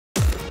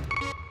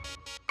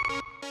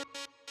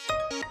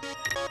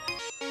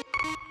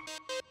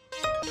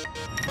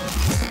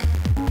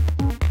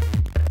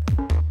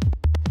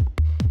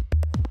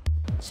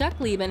Chuck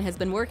Lieben has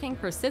been working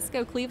for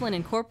Cisco Cleveland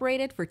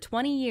Incorporated for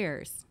 20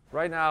 years.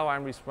 Right now,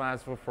 I'm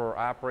responsible for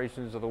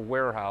operations of the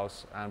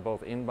warehouse on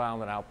both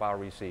inbound and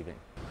outbound receiving.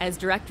 As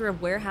director of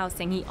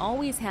warehousing, he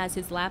always has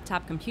his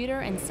laptop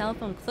computer and cell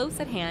phone close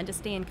at hand to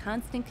stay in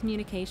constant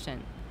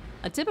communication.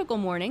 A typical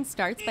morning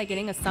starts by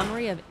getting a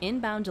summary of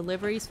inbound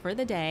deliveries for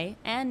the day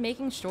and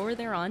making sure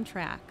they're on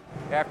track.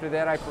 After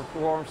that, I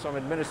perform some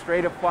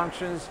administrative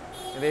functions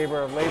in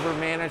labor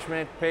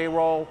management,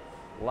 payroll,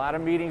 a lot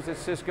of meetings at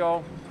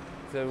Cisco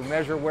to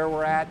measure where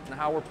we're at and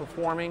how we're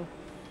performing.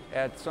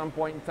 At some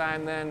point in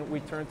time then, we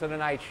turn to the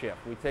night shift.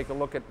 We take a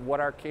look at what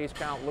our case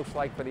count looks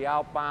like for the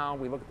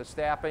outbound. We look at the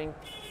staffing,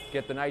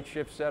 get the night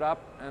shift set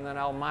up, and then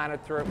I'll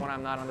monitor it when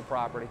I'm not on the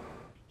property.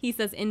 He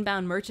says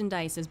inbound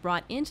merchandise is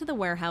brought into the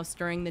warehouse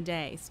during the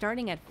day,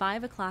 starting at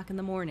 5 o'clock in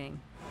the morning.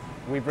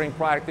 We bring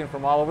product in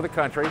from all over the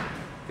country,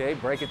 okay,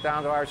 break it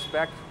down to our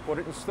specs, put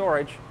it in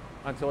storage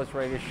until it's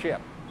ready to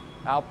ship.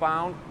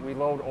 Outbound, we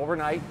load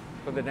overnight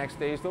for the next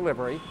day's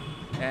delivery.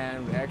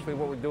 And actually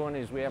what we're doing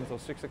is we have until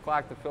 6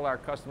 o'clock to fill our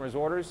customers'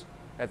 orders.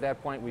 At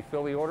that point, we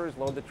fill the orders,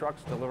 load the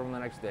trucks, deliver them the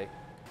next day.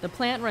 The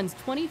plant runs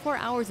 24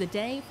 hours a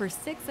day for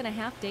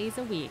 6.5 days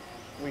a week.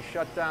 We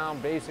shut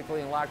down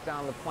basically and lock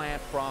down the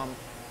plant from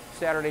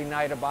Saturday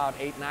night about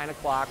 8, 9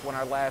 o'clock when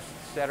our last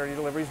Saturday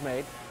delivery is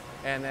made.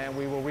 And then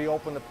we will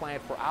reopen the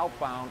plant for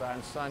outbound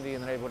on Sunday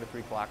in the neighborhood of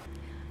 3 o'clock.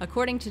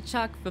 According to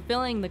Chuck,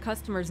 fulfilling the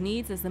customer's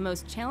needs is the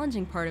most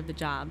challenging part of the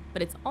job,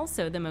 but it's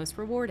also the most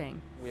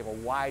rewarding. We have a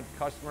wide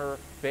customer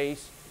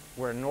base.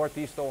 We're in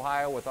Northeast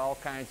Ohio with all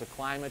kinds of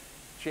climate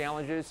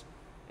challenges.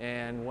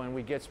 And when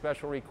we get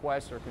special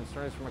requests or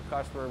concerns from a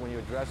customer, when you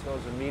address those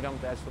and meet them,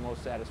 that's the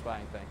most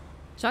satisfying thing.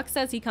 Chuck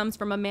says he comes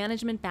from a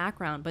management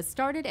background, but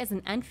started as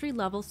an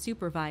entry-level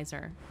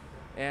supervisor.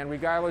 And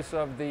regardless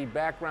of the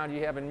background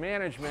you have in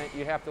management,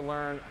 you have to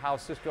learn how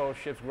Cisco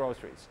ships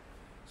groceries.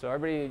 So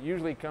everybody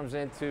usually comes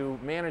into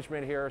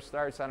management here,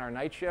 starts on our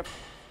night shift,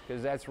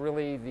 because that's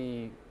really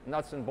the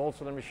nuts and bolts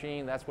of the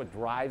machine. That's what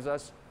drives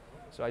us.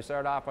 So I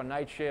started off on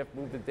night shift,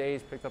 moved to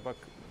days, picked up a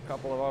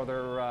couple of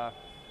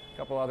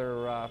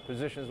other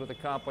positions with the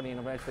company,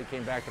 and eventually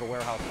came back to the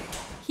warehouse.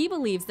 He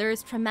believes there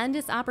is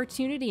tremendous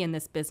opportunity in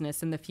this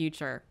business in the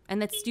future, and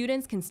that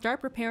students can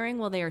start preparing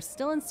while they are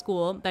still in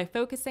school by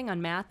focusing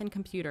on math and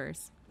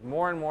computers.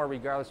 More and more,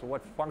 regardless of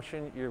what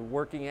function you're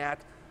working at,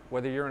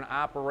 whether you're in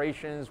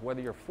operations, whether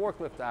you're a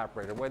forklift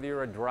operator, whether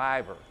you're a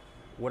driver,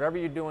 whatever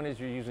you're doing is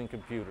you're using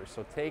computers.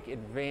 So take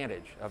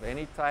advantage of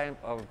any type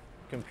of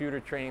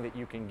computer training that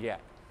you can get.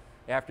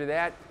 After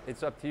that,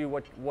 it's up to you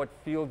what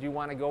field you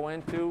want to go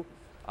into.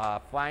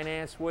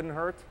 Finance wouldn't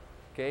hurt,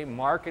 okay?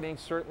 Marketing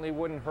certainly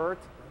wouldn't hurt,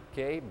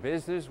 okay?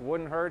 Business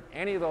wouldn't hurt.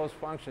 Any of those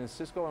functions,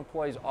 Cisco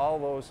employs all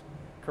those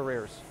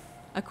careers.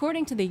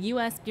 According to the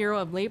U.S. Bureau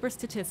of Labor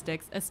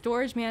Statistics, a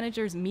storage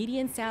manager's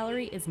median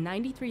salary is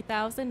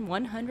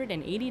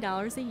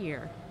 $93,180 a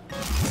year.